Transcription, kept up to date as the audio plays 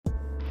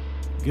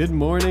Good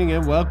morning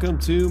and welcome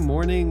to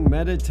Morning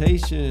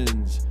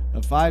Meditations,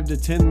 a 5 to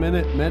 10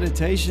 minute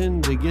meditation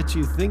to get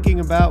you thinking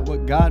about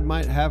what God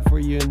might have for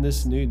you in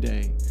this new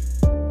day.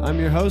 I'm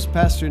your host,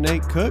 Pastor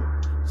Nate Cook,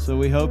 so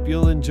we hope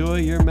you'll enjoy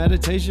your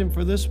meditation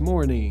for this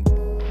morning.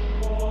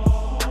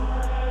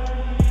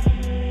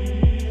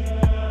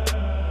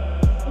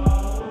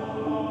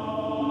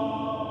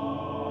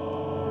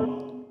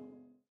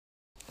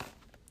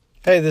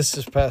 Hey, this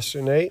is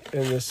Pastor Nate,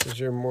 and this is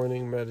your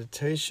morning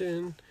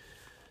meditation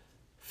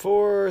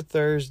for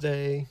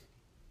Thursday,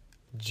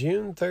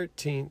 June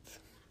 13th,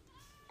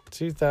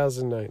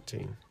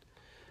 2019.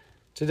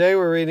 Today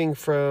we're reading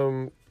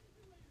from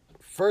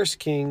 1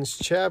 Kings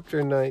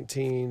chapter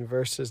 19,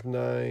 verses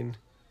 9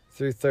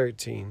 through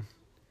 13.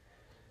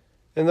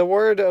 And the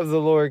word of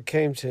the Lord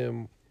came to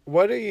him,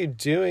 "What are you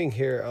doing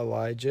here,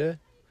 Elijah?"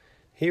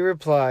 He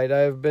replied, "I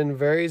have been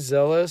very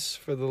zealous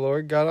for the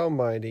Lord God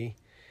Almighty.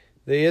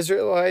 The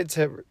Israelites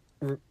have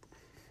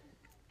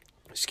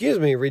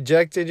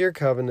rejected your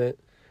covenant,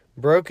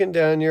 broken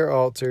down your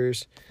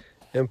altars,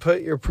 and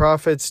put your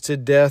prophets to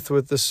death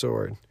with the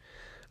sword.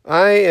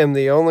 I am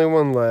the only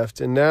one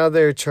left, and now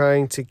they're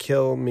trying to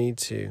kill me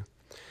too."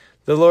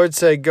 The Lord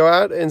said, "Go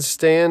out and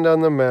stand on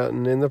the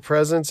mountain in the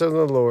presence of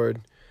the Lord,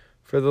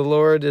 for the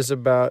Lord is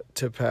about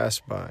to pass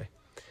by."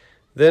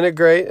 Then a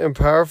great and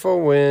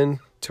powerful wind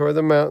tore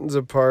the mountains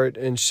apart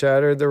and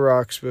shattered the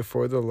rocks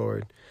before the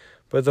Lord.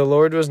 But the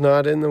Lord was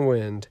not in the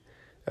wind.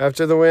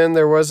 After the wind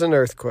there was an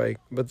earthquake,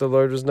 but the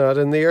Lord was not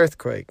in the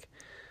earthquake.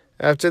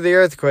 After the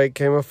earthquake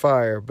came a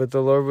fire, but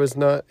the Lord was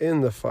not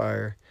in the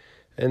fire.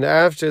 And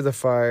after the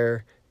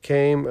fire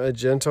came a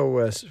gentle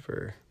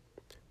whisper.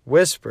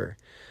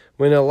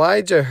 When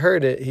Elijah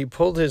heard it, he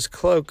pulled his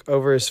cloak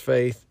over his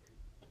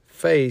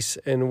face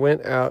and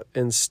went out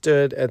and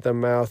stood at the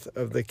mouth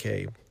of the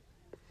cave.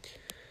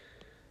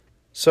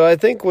 So I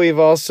think we've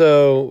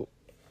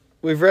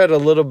read a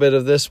little bit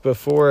of this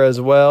before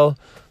as well.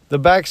 The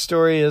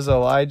backstory is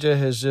Elijah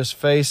has just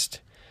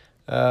faced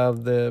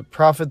the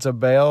prophets of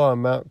Baal on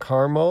Mount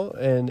Carmel,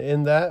 and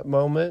in that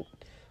moment,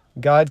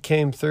 God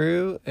came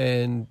through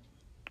and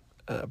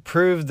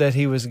proved that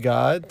he was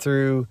God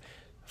through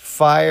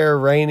fire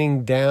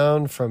raining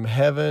down from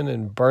heaven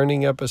and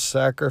burning up a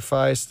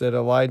sacrifice that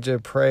Elijah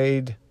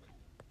prayed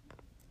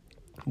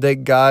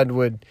that God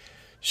would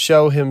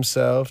show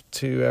himself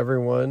to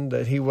everyone,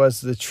 that he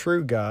was the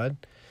true God.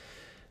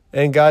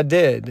 And God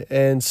did.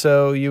 And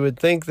so you would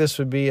think this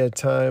would be a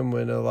time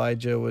when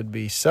Elijah would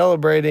be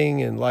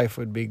celebrating and life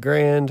would be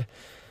grand.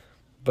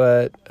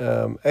 But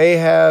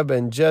Ahab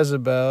and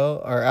Jezebel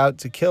are out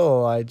to kill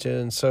Elijah.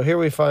 And so here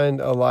we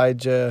find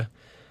Elijah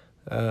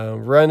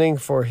running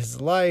for his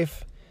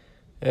life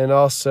and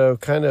also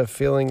kind of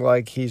feeling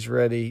like he's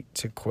ready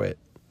to quit.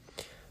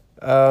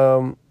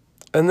 And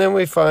then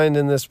we find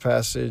in this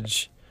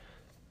passage,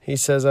 he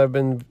says, "I've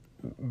been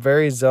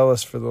very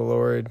zealous for the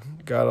Lord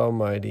God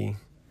Almighty."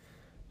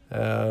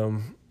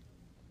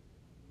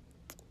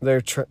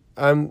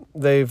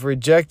 They've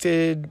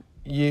rejected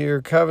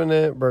your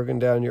covenant, broken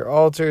down your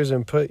altars,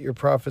 and put your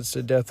prophets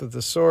to death with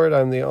the sword.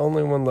 I'm the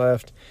only one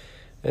left,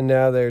 and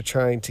now they're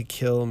trying to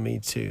kill me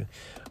too.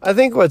 I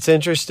think what's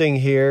interesting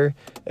here,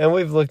 and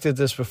we've looked at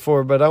this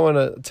before, but I want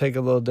to take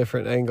a little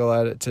different angle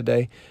at it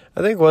today.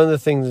 I think one of the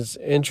things that's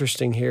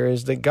interesting here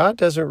is that God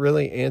doesn't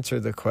really answer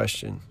the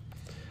question.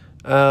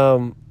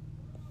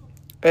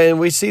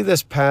 And we see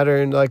this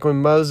pattern, like when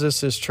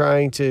Moses is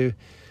trying to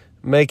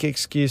make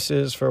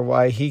excuses for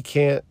why he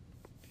can't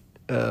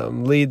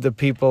lead the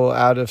people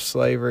out of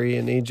slavery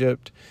in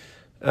Egypt.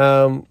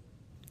 When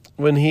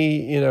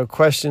he,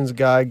 questions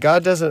God,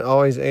 God doesn't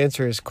always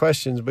answer his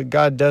questions, but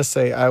God does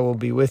say, "I will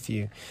be with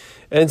you."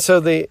 And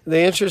so the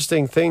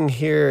interesting thing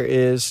here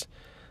is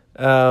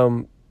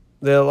that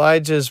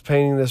Elijah is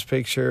painting this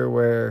picture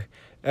where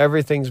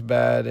everything's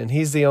bad, and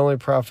he's the only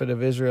prophet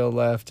of Israel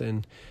left,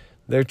 and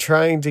they're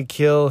trying to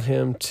kill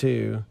him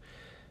too.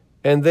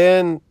 And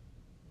then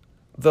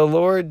the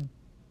Lord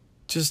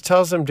just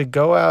tells him to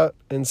go out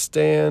and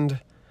stand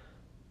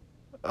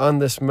on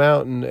this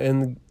mountain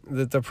and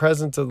that the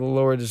presence of the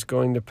Lord is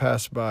going to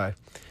pass by.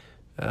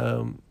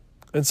 And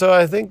so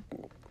I think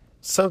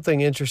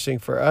something interesting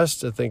for us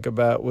to think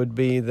about would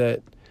be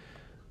that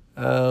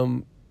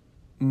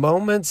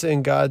moments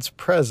in God's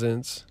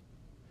presence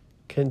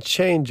can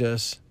change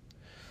us.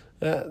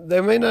 They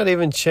may not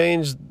even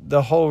change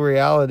the whole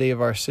reality of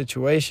our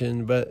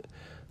situation, but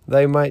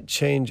they might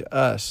change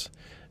us.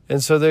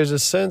 And so there's a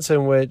sense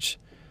in which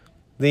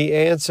the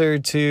answer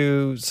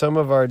to some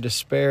of our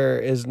despair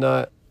is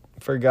not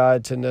for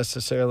God to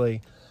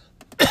necessarily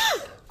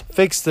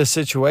fix the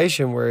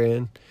situation we're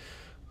in,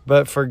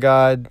 but for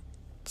God's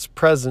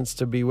presence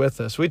to be with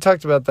us. We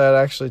talked about that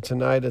actually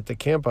tonight at the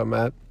camp I'm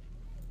at.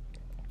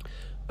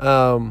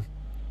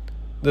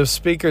 The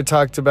speaker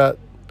talked about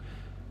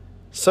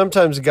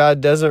sometimes God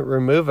doesn't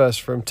remove us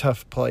from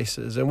tough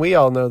places, and we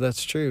all know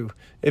that's true.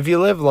 If you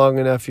live long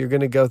enough, you're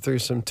going to go through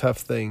some tough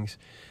things.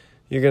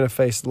 You're going to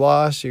face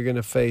loss, you're going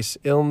to face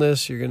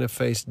illness, you're going to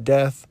face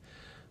death.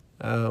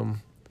 And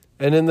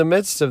in the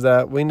midst of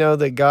that, we know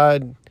that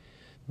God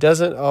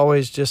doesn't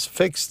always just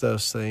fix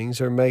those things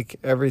or make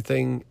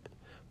everything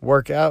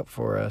work out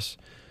for us.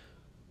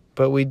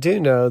 But we do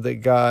know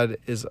that God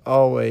is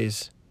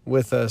always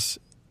with us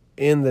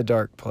in the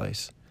dark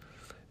place.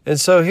 And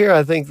so here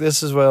I think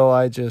this is what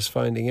Elijah is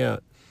finding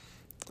out.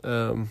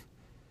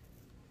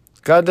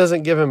 God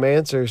doesn't give him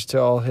answers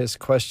to all his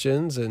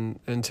questions and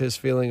to his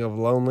feeling of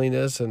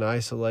loneliness and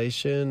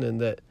isolation,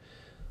 and that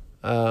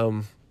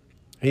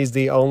he's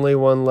the only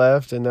one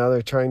left and now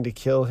they're trying to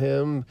kill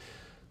him.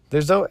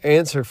 There's no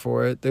answer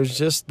for it. There's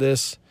just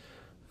this,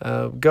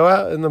 go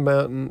out in the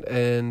mountain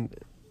and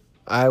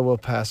I will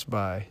pass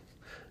by.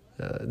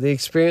 The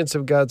experience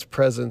of God's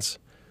presence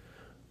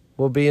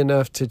will be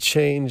enough to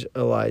change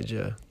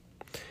Elijah.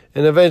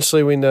 And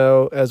eventually we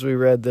know, as we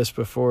read this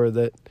before,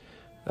 that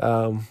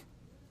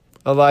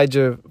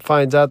Elijah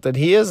finds out that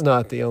he is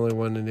not the only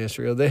one in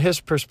Israel, that his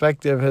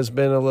perspective has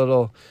been a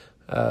little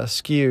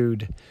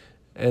skewed,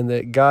 and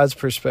that God's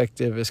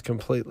perspective is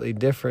completely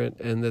different,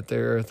 and that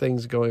there are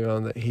things going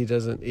on that he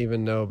doesn't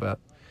even know about.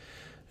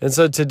 And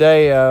so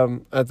today,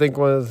 I think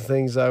one of the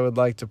things I would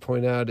like to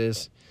point out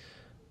is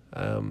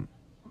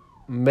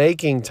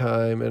making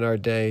time in our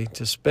day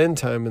to spend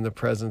time in the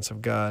presence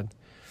of God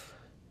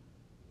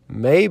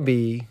may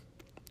be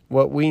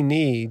what we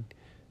need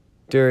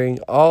during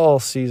all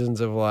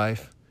seasons of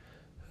life,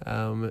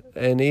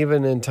 and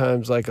even in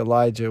times like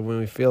Elijah, when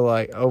we feel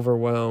like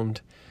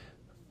overwhelmed,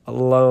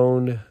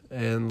 alone,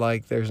 and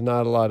like there's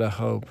not a lot of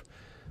hope.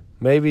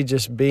 Maybe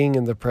just being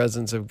in the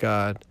presence of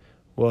God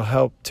will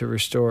help to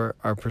restore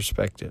our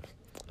perspective.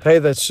 Hey,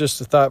 that's just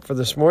a thought for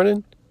this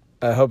morning.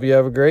 I hope you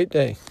have a great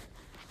day.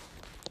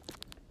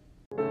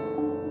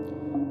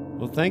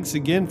 Well, thanks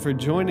again for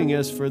joining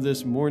us for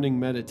this morning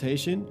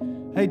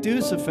meditation. Hey, do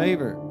us a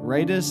favor,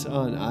 rate us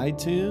on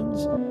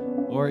iTunes,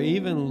 or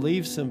even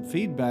leave some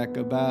feedback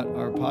about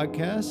our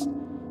podcast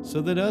so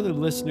that other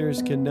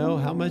listeners can know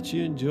how much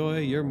you enjoy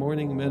your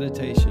morning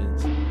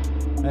meditations.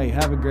 Hey,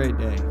 have a great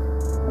day.